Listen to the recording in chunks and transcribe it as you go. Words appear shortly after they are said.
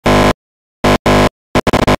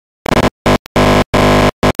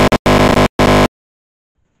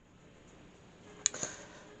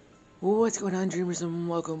What's going on, dreamers, and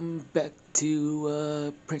welcome back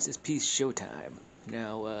to Princess Peach Showtime.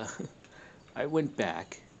 Now, I went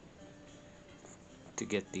back to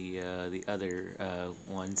get the other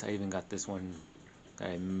ones. I even got this one that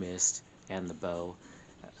I missed and the bow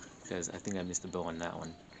because I think I missed the bow on that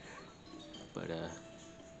one. But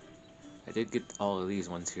I did get all of these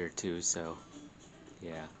ones here too. So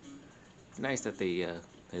yeah, it's nice that they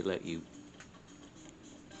let you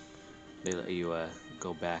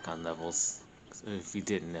go back on levels. So if you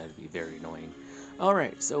didn't, that'd be very annoying.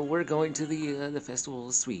 Alright, so we're going to the Festival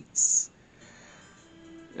of Sweets.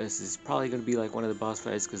 This is probably going to be like one of the boss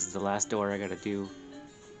fights because it's the last door I gotta do.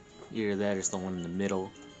 Either that or it's the one in the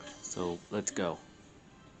middle. So let's go.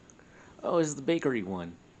 Oh, this is the bakery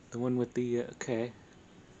one. The one with the, okay.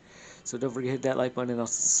 So don't forget to hit that like button and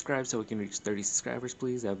also subscribe so we can reach 30 subscribers,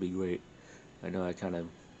 please. That'd be great. I know I kind of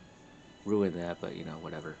ruined that, but you know,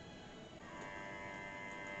 whatever.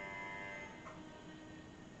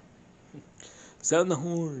 Sound the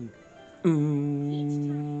horn.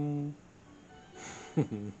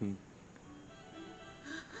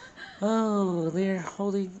 Oh, they're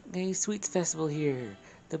holding a sweets festival here.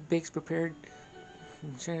 The bakes prepared.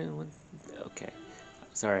 Okay.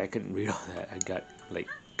 Sorry, I couldn't read all that. I got, like,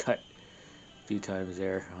 cut a few times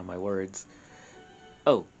there on my words.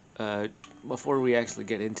 Oh, before we actually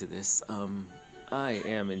get into this, I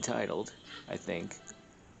am entitled, I think.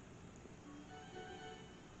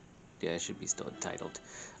 Yeah, I should be still entitled.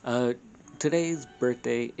 Today's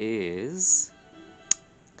birthday is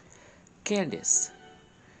Candace.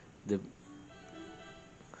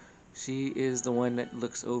 She is the one that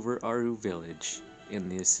looks over Aru village in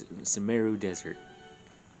this Sumeru desert.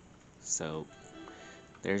 So,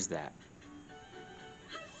 there's that.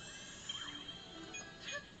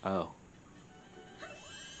 Oh.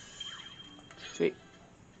 Sweet.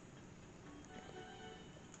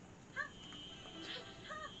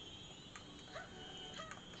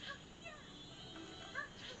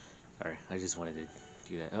 Sorry, I just wanted to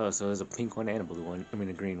do that. Oh, so there's a pink one and a blue one. I mean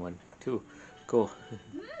a green one, too. Cool.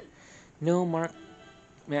 No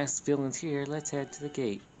masked villains here. Let's head to the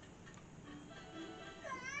gate.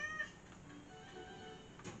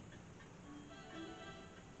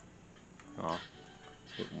 Oh,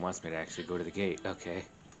 it wants me to actually go to the gate. Okay.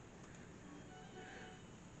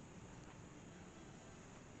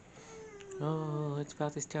 Oh, it's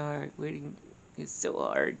about to start. Waiting is so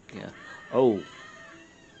hard. Yeah. Oh.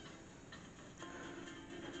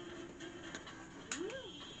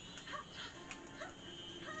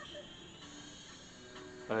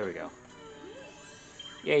 Oh, there we go.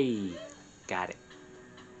 Yay. Got it.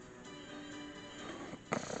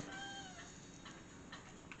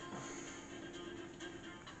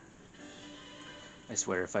 I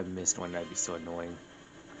swear if I missed one, that'd be so annoying.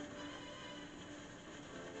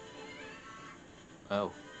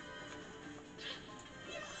 Oh.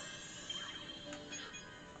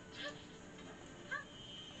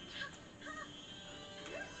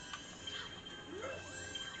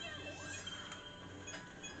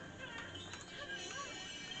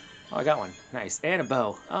 Oh, I got one. Nice. And a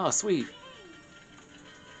bow. Oh, sweet.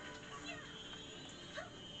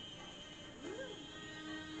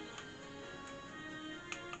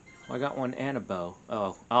 Oh, I got one and a bow.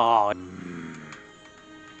 Oh. Oh.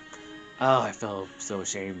 Oh, I feel so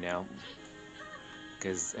ashamed now.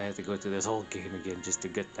 Because I have to go through this whole game again just to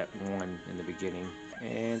get that one in the beginning.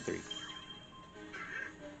 And 3.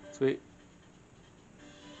 Sweet.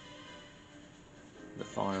 The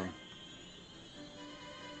farm.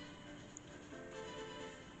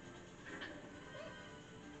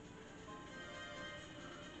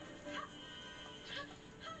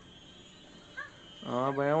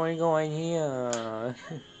 Oh, but I want to go in here.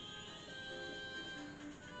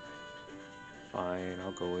 Fine,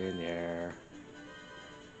 I'll go in there.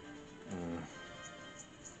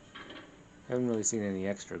 Haven't really seen any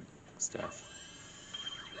extra stuff.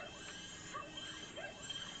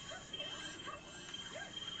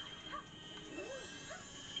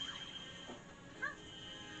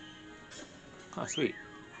 Oh, sweet.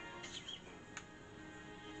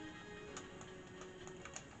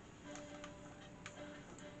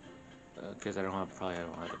 Because probably I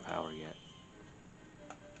don't have the power yet.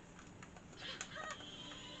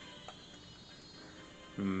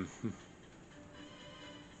 Hmm.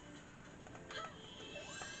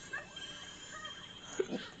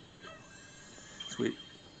 Sweet.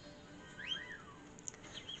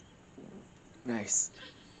 Nice.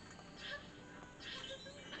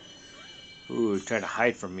 Ooh, trying to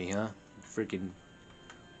hide from me, huh? Freaking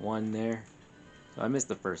one there. So I missed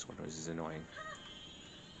the first one, which is annoying.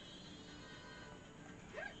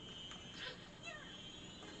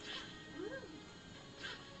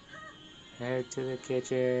 Head to the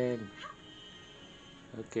kitchen.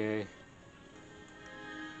 Okay.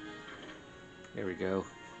 There we go.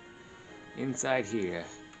 Inside here.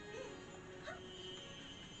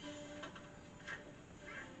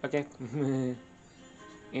 Okay.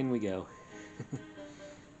 In we go.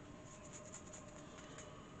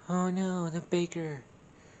 Oh no, the baker.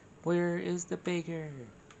 Where is the baker?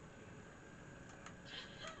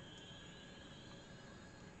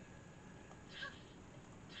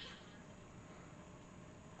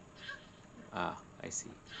 Ah, I see.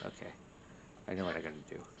 Okay. I know what I gotta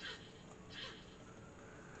do.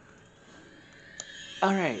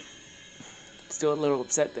 Alright. Still a little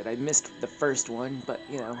upset that I missed the first one, but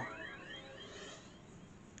you know.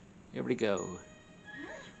 Here we go.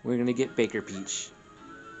 We're gonna get Baker Peach.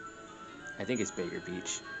 I think it's Baker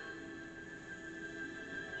Peach.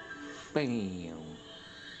 Bam!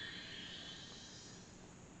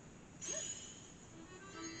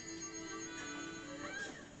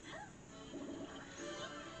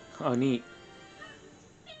 Oh, neat.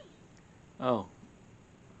 Oh,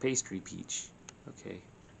 Pastry Peach. Okay.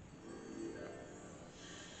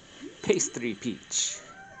 Pastry Peach.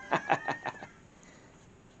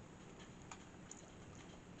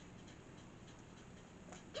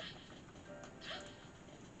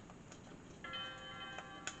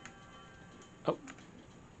 Oh,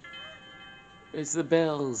 it's the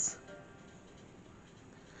bells.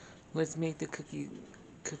 Let's make the cookies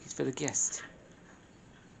for the guest.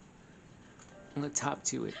 Let's hop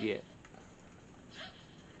to it. Yeah.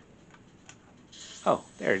 Oh,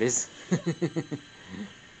 there it is.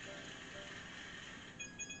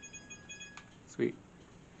 Sweet.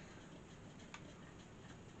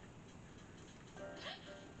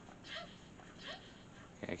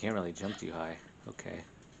 Okay, I can't really jump too high. Okay.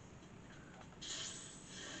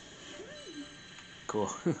 Cool.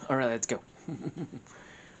 Alright, let's go.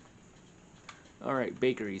 Alright,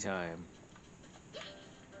 bakery time.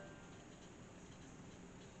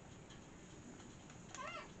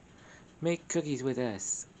 Make cookies with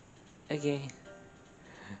us. Okay.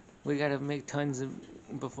 We gotta make tons of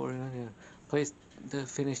before we're gonna place the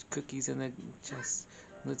finished cookies in the chest.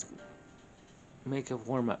 Let's make a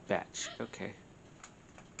warm-up batch. Okay.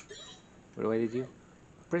 What do I do?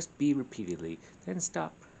 Press B repeatedly, then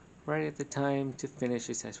stop right at the time to finish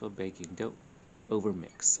successful baking. Don't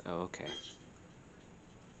overmix. Oh, okay.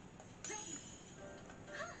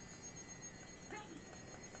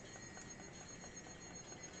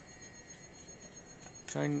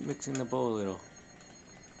 Try mixing the bowl a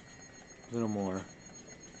little more.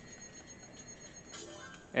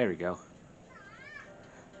 There we go.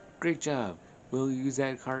 Great job. We'll use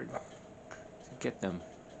that cart to get them.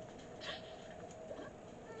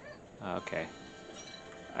 Okay.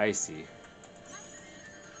 I see.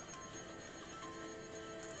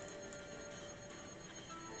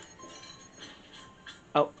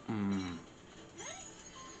 Oh,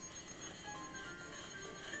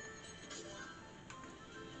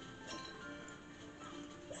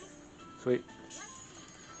 sweet.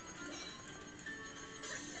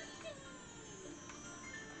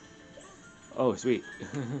 Oh, sweet.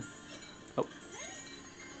 Oh,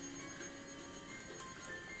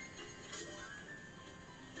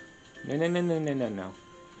 no, no, no, no, no, no, no.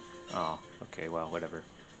 Oh, okay, well, whatever.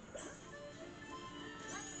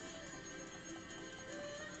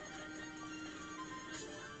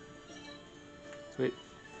 Sweet.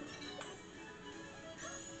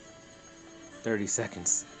 30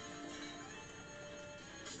 seconds.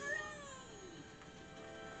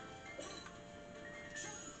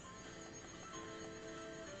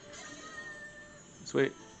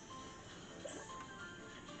 Sweet.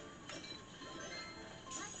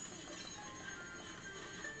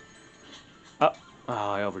 Oh,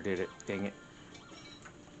 oh, I overdid it. Dang it.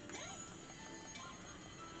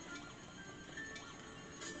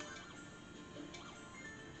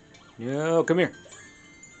 No, come here.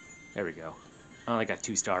 There we go. I only got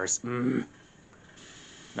 2 stars.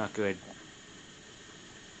 Not good.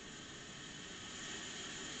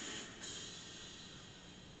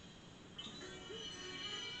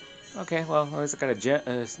 Okay, well, at least I got a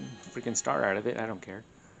freaking star out of it. I don't care.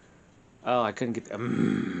 Oh, I couldn't get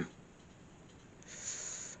the.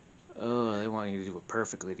 Oh, they want you to do it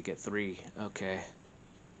perfectly to get 3. Okay.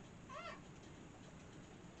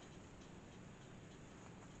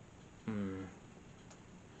 Hmm.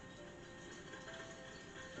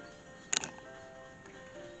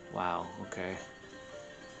 Wow. Okay.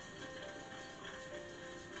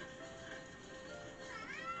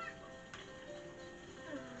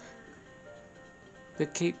 The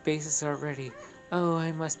cake bases are ready. Oh,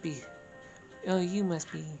 I must be. Oh, you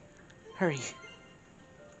must be. Hurry.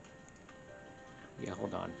 Yeah,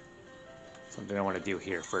 hold on. Something I want to do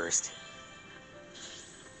here first.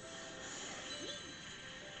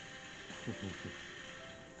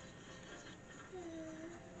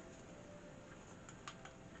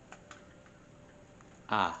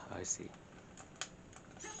 Ah, I see.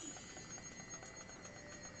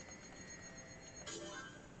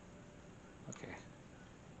 Okay.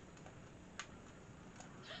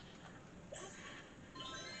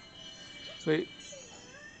 Sweet.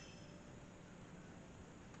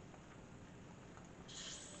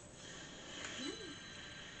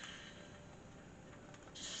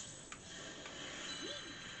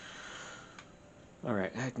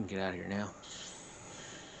 Alright, I can get out of here now.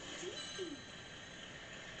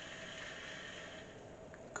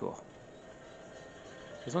 Cool.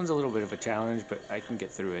 This one's a little bit of a challenge, but I can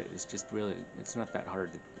get through it. It's just really, it's not that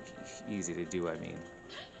hard, easy to do, I mean.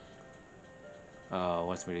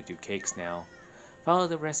 Wants me to do cakes now. Follow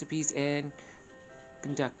the recipes and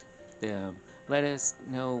conduct them. Let us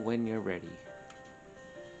know when you're ready.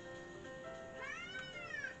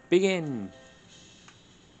 Begin!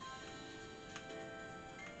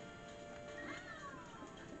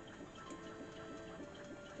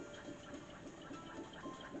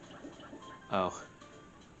 Oh.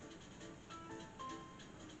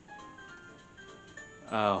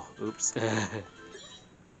 Oh, oops.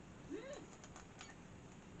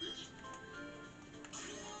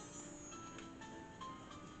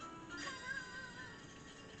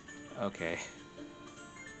 Okay.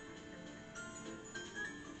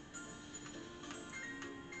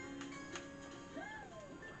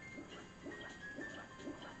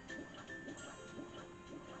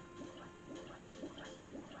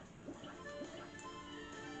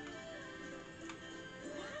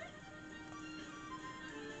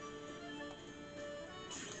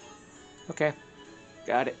 Okay.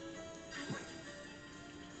 Got it.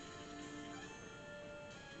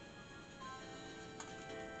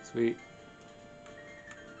 Sweet.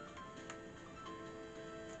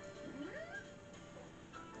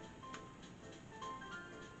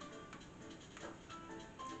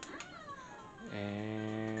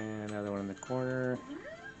 And another one in the corner.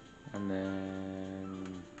 And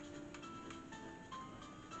then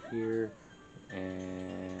here.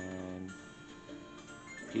 And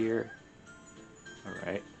here.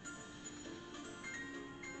 Alright.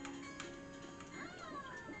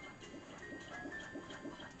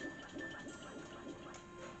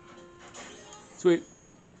 Sweet.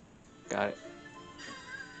 Got it.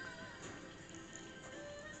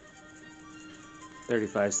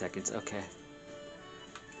 35 seconds. Okay.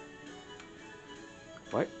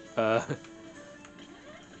 What? I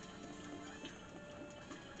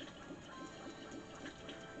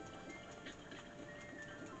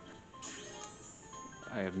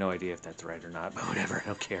have no idea if that's right or not, but whatever. I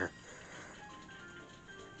don't care.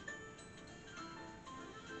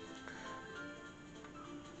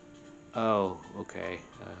 Oh, okay.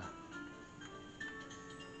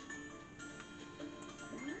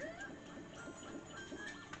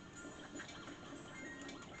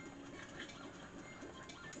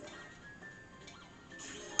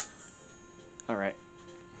 Alright.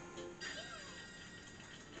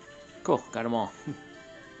 Cool. Got them all.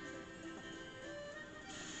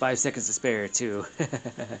 5 seconds to spare, too.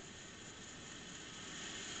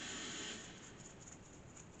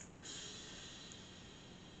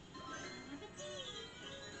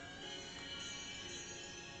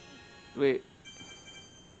 Wait.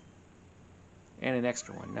 And an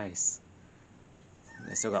extra one. Nice.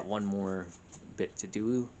 I still got one more bit to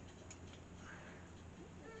do.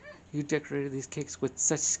 You decorated these cakes with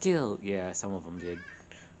such skill. Yeah, some of them did.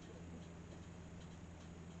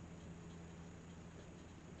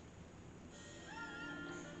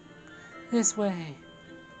 This way.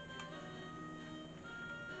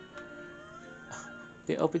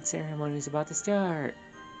 The open ceremony is about to start.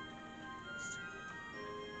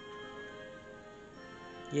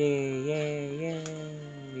 Yay, yay,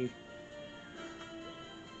 yay.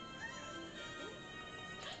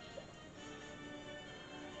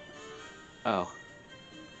 Oh.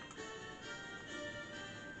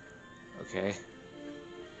 Okay.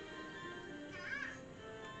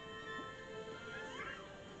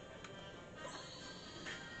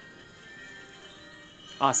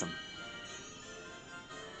 Awesome.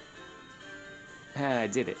 Ah, I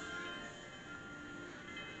did it.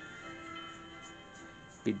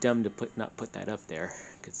 Be dumb to not put that up there,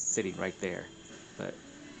 because it's sitting right there. But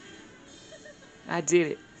I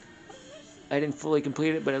did it. I didn't fully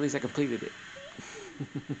complete it, but at least I completed it.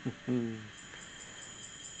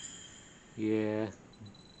 Yeah.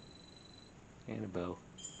 And a bow.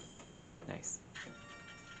 Nice.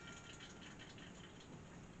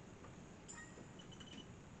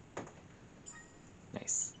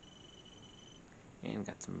 Nice. And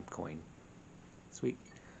got some coin. Sweet.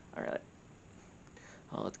 Alright.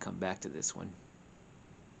 I'll have to come back to this one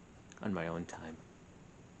on my own time.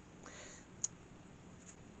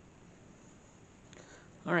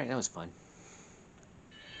 Alright, that was fun.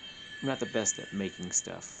 I'm not the best at making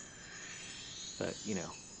stuff, but you know.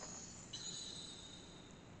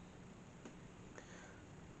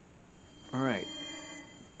 Alright,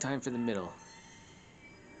 time for the middle.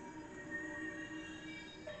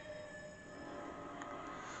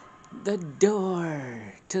 The door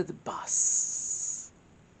to the boss.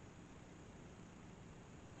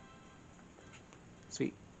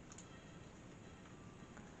 Sweet.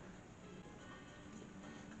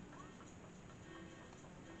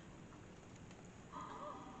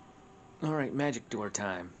 Alright, magic door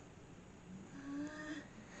time.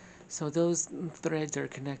 So those threads are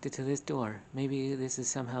connected to this door. Maybe this is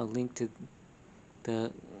somehow linked to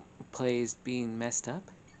the plays being messed up?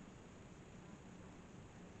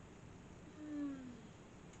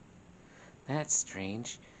 That's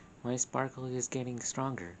strange. My sparkle is getting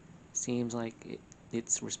stronger. Seems like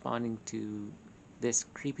it's responding to this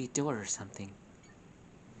creepy door or something.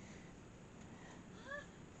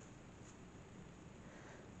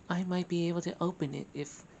 I might be able to open it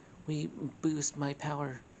if we boost my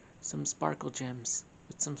power with some sparkle gems.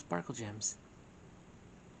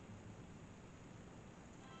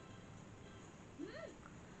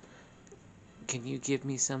 Can you give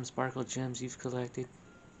me some sparkle gems you've collected?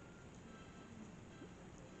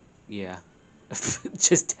 Yeah.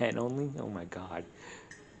 Just 10 only? Oh my god.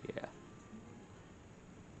 Yeah.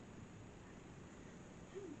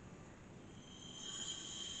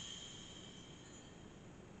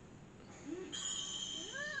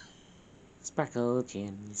 Sparkle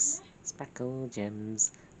gems. Sparkle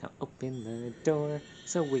gems. Now open the door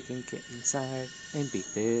so we can get inside and beat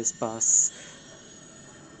this boss.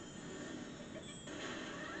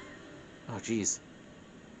 Oh jeez.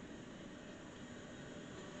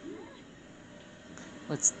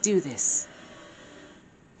 Let's do this.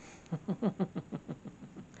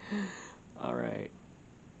 Alright.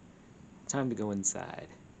 Time to go inside.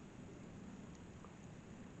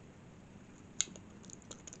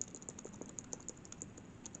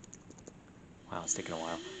 Wow, it's taking a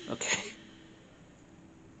while. Okay.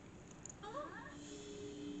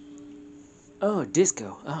 Oh,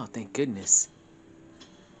 disco. Oh, thank goodness.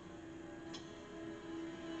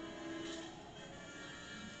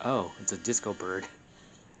 Oh, it's a disco bird.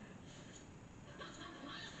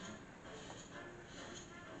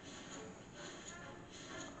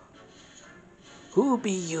 Who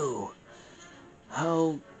be you?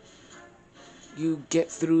 How you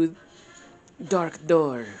get through dark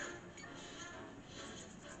door?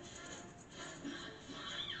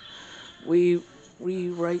 We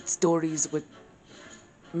write stories with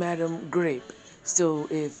Madam Grape. So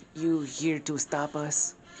if you here to stop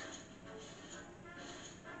us,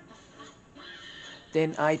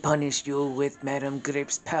 then I punish you with Madam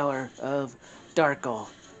Grape's power of Darkle.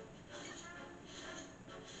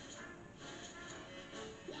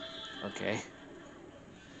 Okay.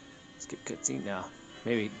 Skip cutscene now.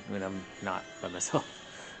 Maybe when I'm not by myself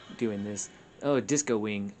doing this. Oh, disco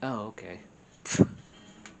wing. Oh, okay.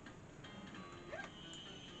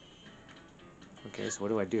 Okay, so what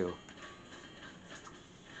do I do?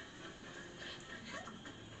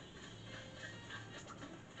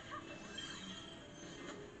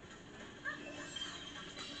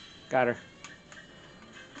 Got her.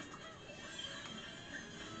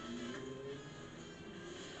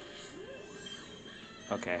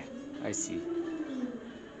 Okay, I see.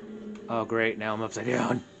 Oh, great. Now I'm upside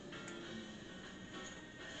down.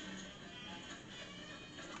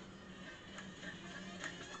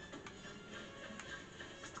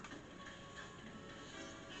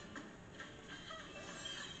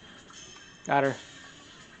 Got her.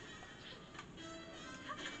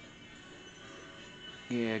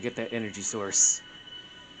 Yeah, get that energy source.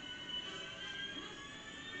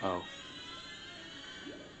 Oh.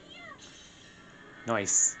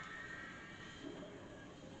 Nice.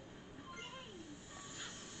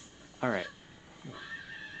 Alright.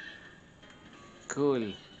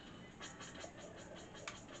 Cool.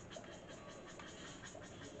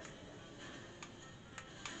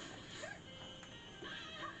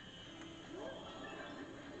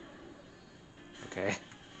 Okay.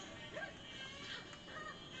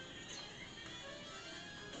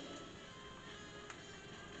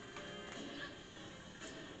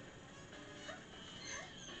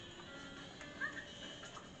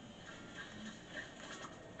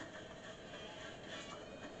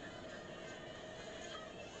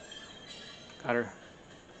 Got her.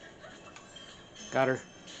 Got her.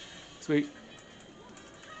 Sweet.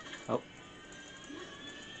 Oh.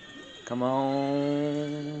 Come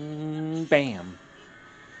on. Bam.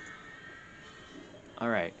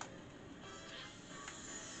 Alright.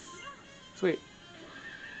 Sweet.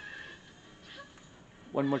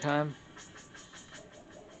 One more time.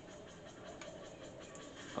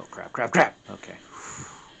 Oh, crap, crap, crap. Okay.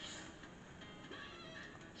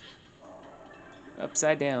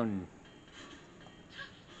 Upside down.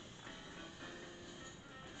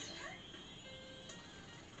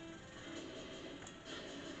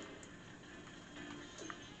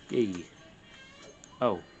 Yay.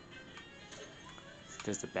 Oh.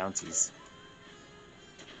 Just the bouncies.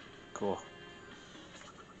 Cool.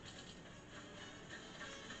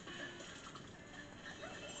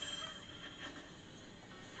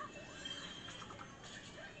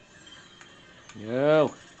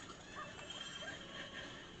 No.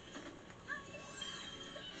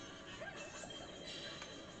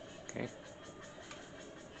 Okay.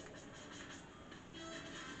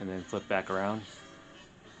 And then flip back around.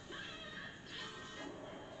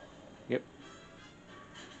 Yep.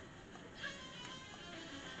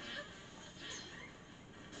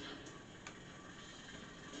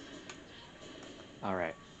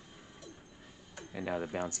 Alright. And now the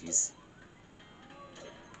bouncies.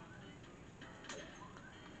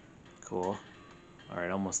 Cool.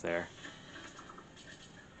 Alright, almost there.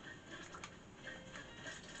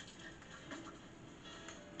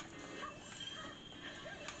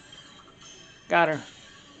 Got her.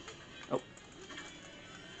 Oh.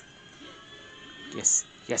 Yes,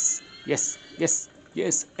 yes, yes, yes,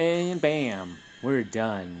 yes, and bam. We're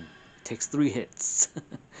done. Takes 3 hits.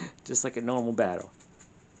 Just like a normal battle.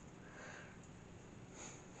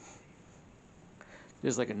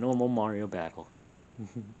 Just like a normal Mario battle.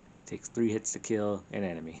 Takes 3 hits to kill an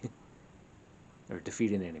enemy. Or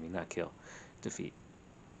defeat an enemy, not kill. Defeat.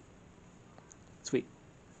 Sweet.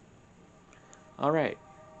 Alright.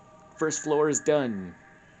 First floor is done.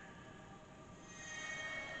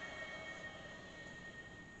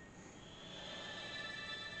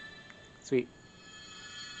 Sweet.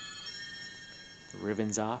 The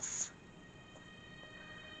ribbon's off.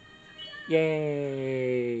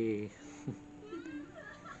 Yay!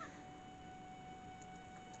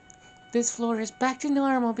 This floor is back to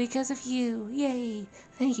normal because of you. Yay!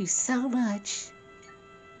 Thank you so much.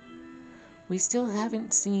 We still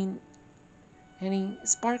haven't seen any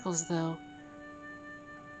sparkles though.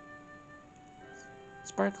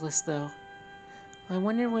 Sparkless though. I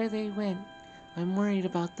wonder where they went. I'm worried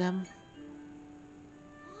about them.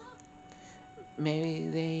 Maybe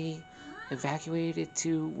they evacuated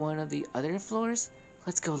to one of the other floors?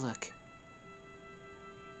 Let's go look.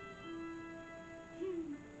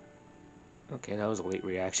 Okay, that was a late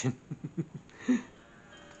reaction.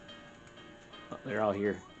 Oh, they're all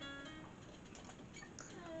here.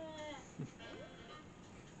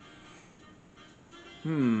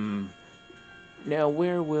 Now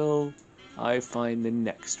where will I find the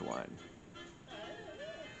next one?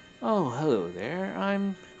 Oh, hello there.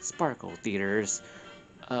 I'm Sparkle Theater's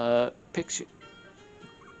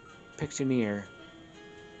Pictioneer.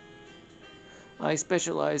 I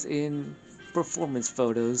specialize in performance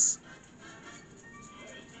photos.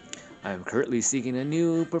 I'm currently seeking a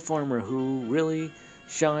new performer who really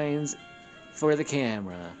shines for the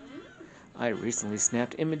camera. I recently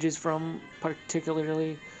snapped images from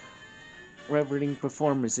particularly riveting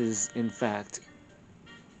performances, in fact.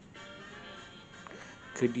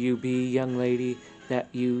 Could it be, young lady, that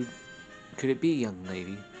you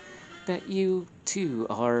too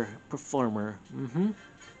are a performer?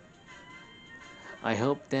 I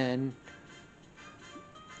hope then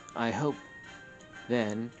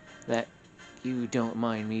that you don't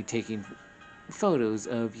mind me taking photos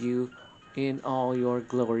of you in all your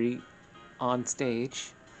glory on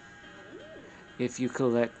stage. If you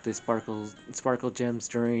collect the sparkle gems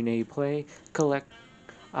during a play,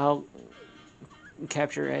 I'll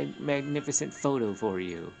capture a magnificent photo for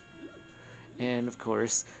you. And of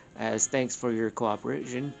course, as thanks for your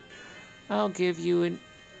cooperation, I'll give you an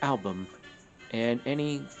album and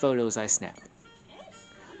any photos I snap.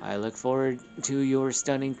 I look forward to your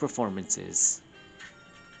stunning performances.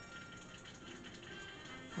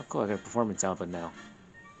 Oh cool, I got a performance album now.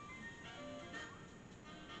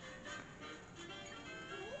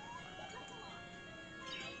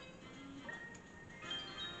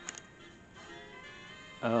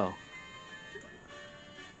 Oh.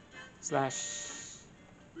 Slash.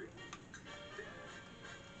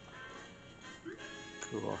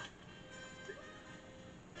 Cool.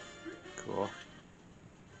 Cool.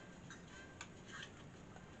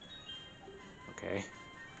 Okay.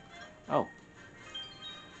 Oh.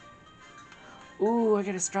 Ooh, I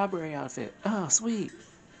get a strawberry outfit. Oh, sweet.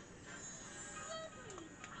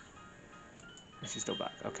 She's still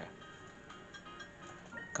back. Okay.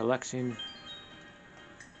 Collection.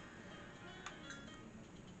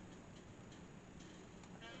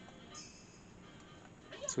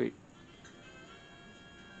 Sweet.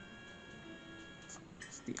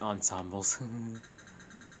 It's the ensembles.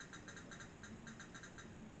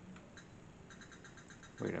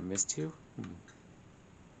 Wait, I missed two?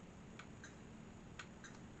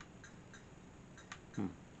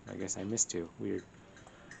 I guess I missed two. Weird.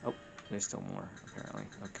 Oh, there's still more, apparently.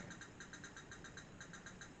 Okay.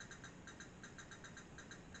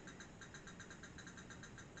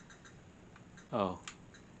 Oh.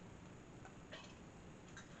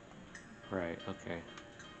 Right, okay.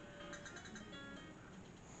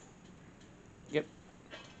 Yep.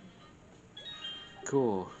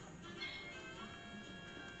 Cool.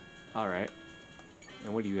 Alright.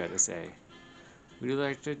 And what do you got to say? Would you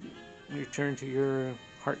like to return to your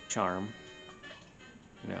heart charm?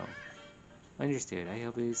 No. Understood. I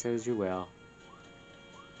hope it serves you well.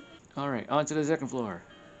 Alright, on to the second floor.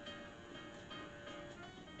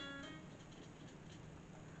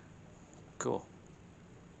 Cool.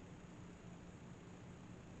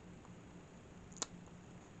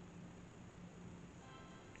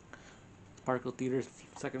 Sparkle Theater's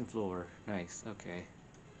second floor. Nice, okay.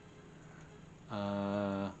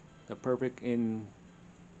 The perfect infiltration.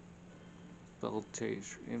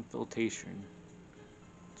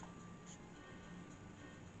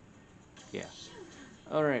 Yeah.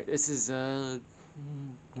 Alright, this is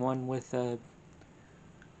one with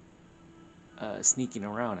sneaking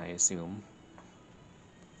around, I assume.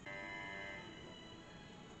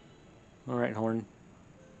 Alright, Horn.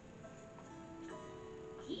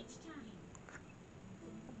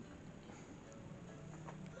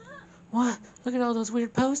 What? Look at all those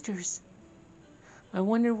weird posters. I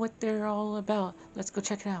wonder what they're all about. Let's go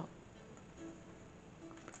check it out.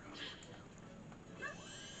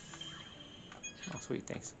 Oh, sweet,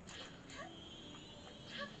 thanks.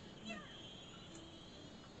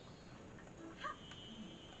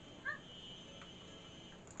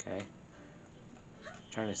 Okay.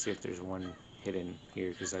 Trying to see if there's one hidden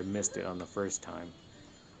here because I missed it on the first time.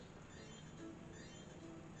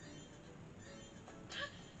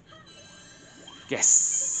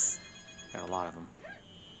 Yes! Got a lot of them.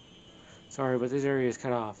 Sorry, but this area is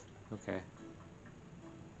cut off. Okay.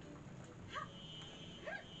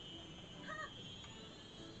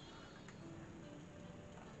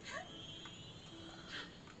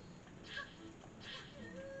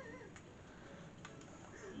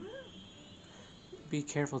 Be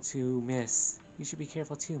careful too, miss. You should be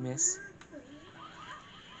careful too, miss.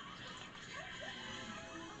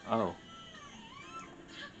 Oh.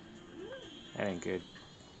 That ain't good.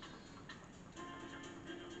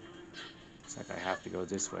 Looks like I have to go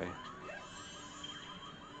this way.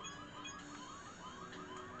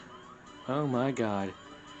 Oh my god.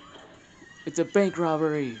 It's a bank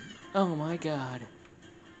robbery! Oh my god.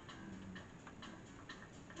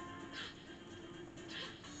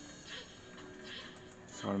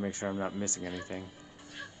 Just want to make sure I'm not missing anything.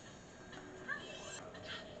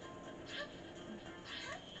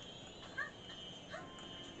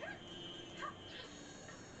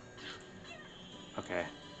 Okay.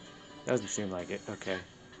 Doesn't seem like it. Okay.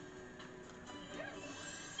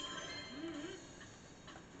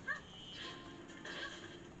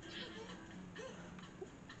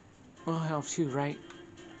 Well, help too, right?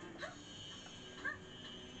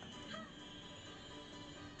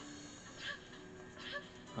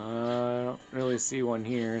 I don't really see one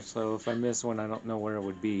here, so if I miss one, I don't know where it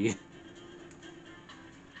would be.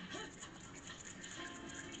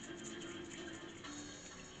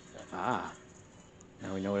 Ah.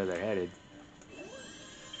 Now we know where they're headed.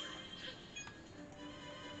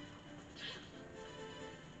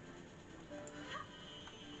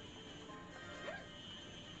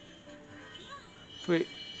 Sweet.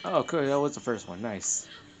 Oh, cool. That was the first one. Nice.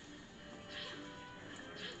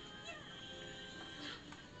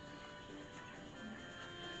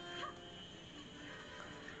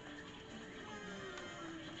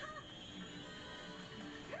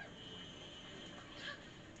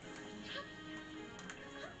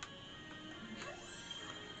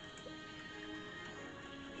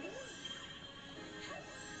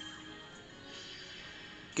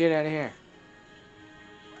 Get out of here.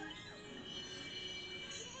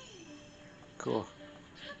 Cool.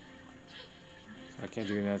 So I can't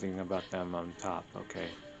do nothing about them on top. Okay.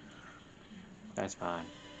 That's fine.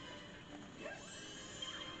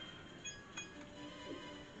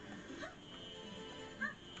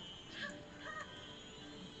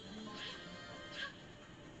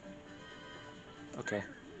 Okay.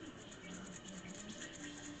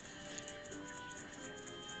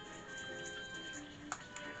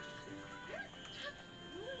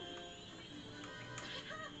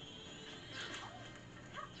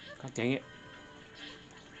 God dang it.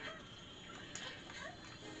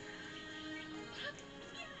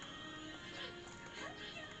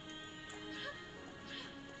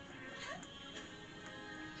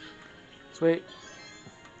 Sweet.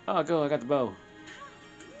 Oh, go, I got the bow.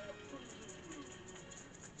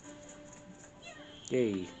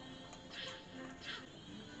 Yay.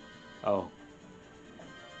 Oh,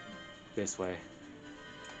 this way.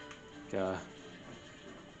 Duh.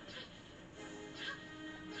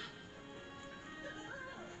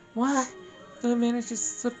 What? You managed to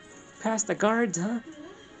slip past the guards, huh?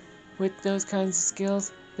 With those kinds of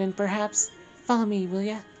skills, then perhaps follow me, will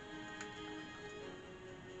ya?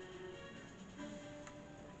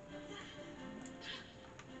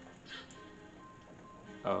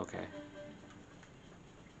 Oh, okay.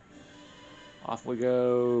 Off we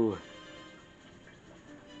go.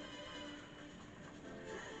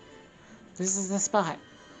 This is the spot.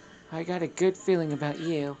 I got a good feeling about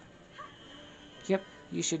you. Yep,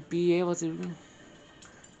 you should be able to...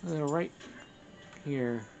 right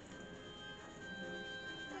here.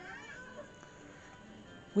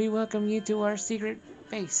 We welcome you to our secret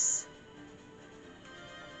base.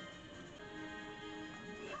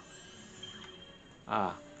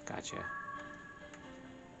 Ah, gotcha.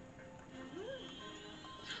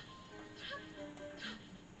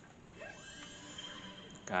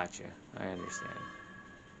 Gotcha. I understand.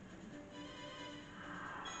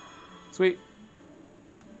 Sweet.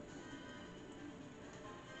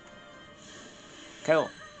 Cool.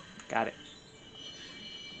 Got it.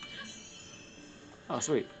 Oh,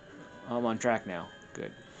 sweet. I'm on track now.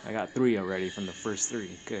 Good. I got 3 already from the first 3.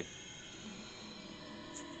 Good.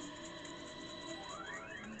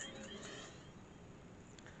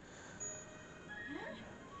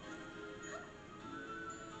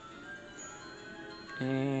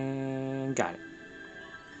 And got it.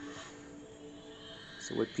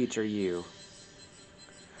 So what Peach are you?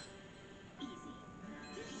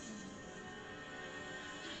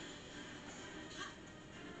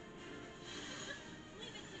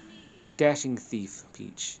 Dashing Thief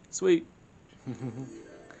Peach. Sweet. I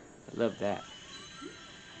love that.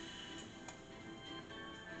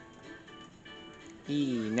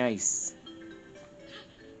 Nice.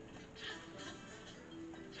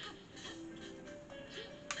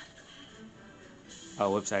 Oh,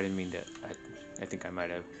 whoops, I didn't mean to. I think I might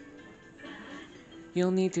have. You'll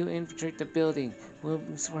need to infiltrate the building. We'll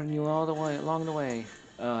warn you all the way along the way.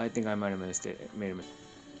 I think I might have missed it. Made a mistake.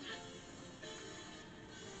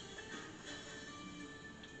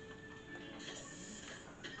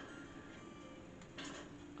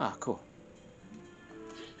 Ah, cool.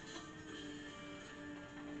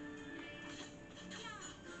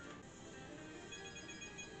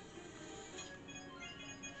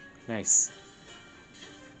 Nice.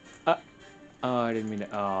 Uh, oh, I didn't mean to.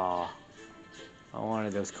 Oh, I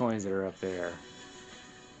wanted those coins that are up there.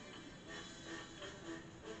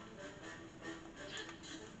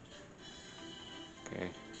 Okay.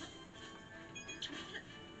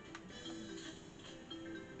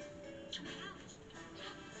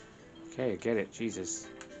 Okay, get it. Jesus.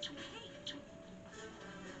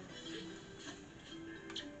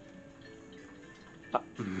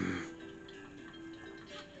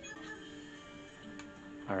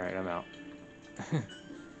 Alright, I'm out.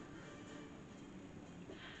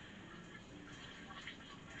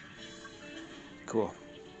 Cool.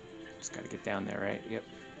 Just gotta get down there, right? Yep.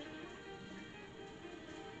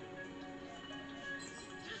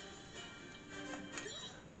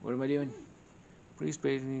 What am I doing? Please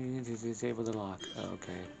disable the lock. Oh,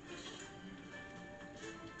 okay.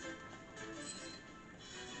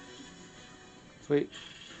 Sweet.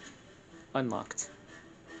 Unlocked.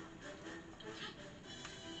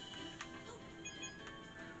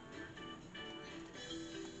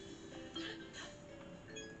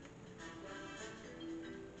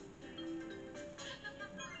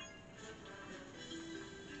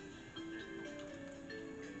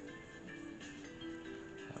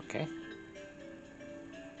 Okay.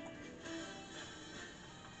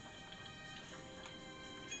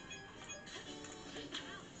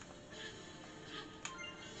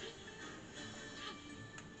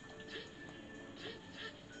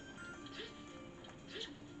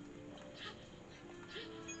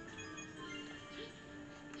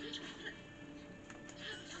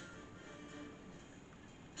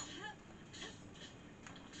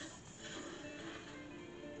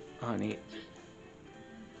 Oh, neat.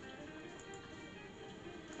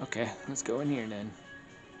 Okay, let's go in here then.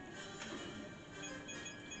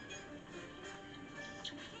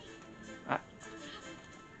 Ah,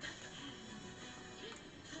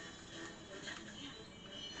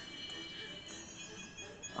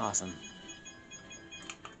 awesome.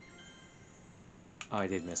 Oh, I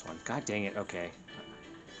did miss one. God dang it. Okay.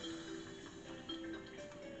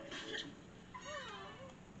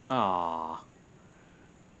 Aw.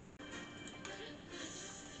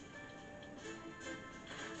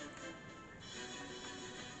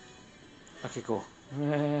 Okay, cool.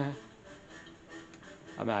 I'm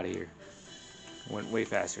out of here. Went way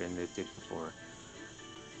faster than it did before.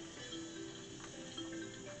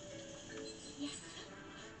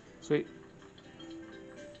 Sweet.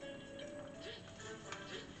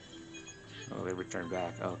 Oh, they returned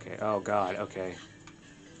back. Okay. Oh, God. Okay.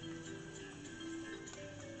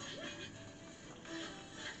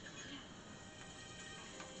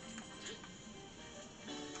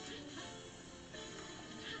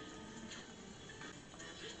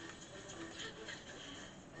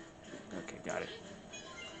 Okay, got it.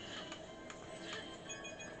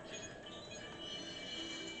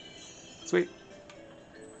 Sweet.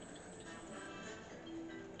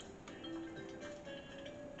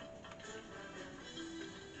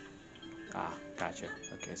 Ah, gotcha.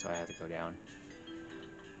 Okay, so I had to go down.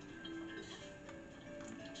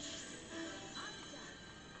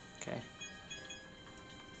 Okay.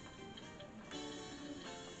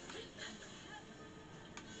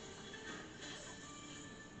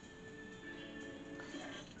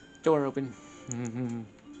 Door open.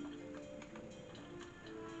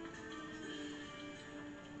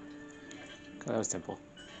 That was simple.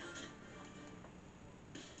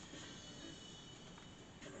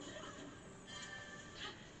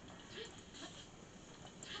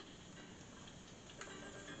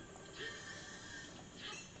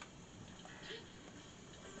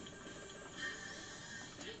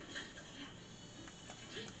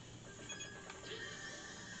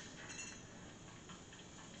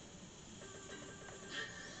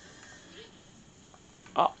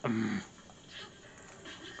 Oh,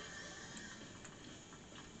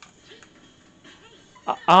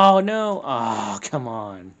 oh no. Oh, come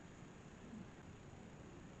on.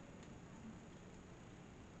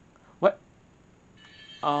 What?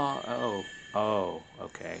 Oh,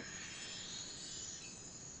 okay.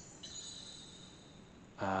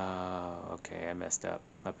 Okay, I messed up.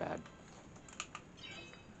 My bad.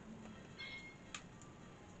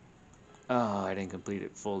 Oh, I didn't complete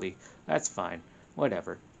it fully. That's fine.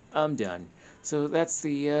 Whatever. I'm done. So that's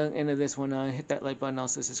the end of this one. Hit that like button,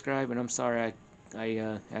 also subscribe, and I'm sorry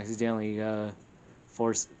I accidentally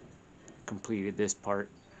forced completed this part,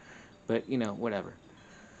 but you know, whatever.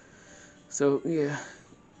 So yeah,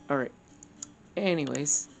 all right.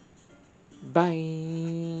 Anyways,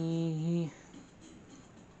 bye.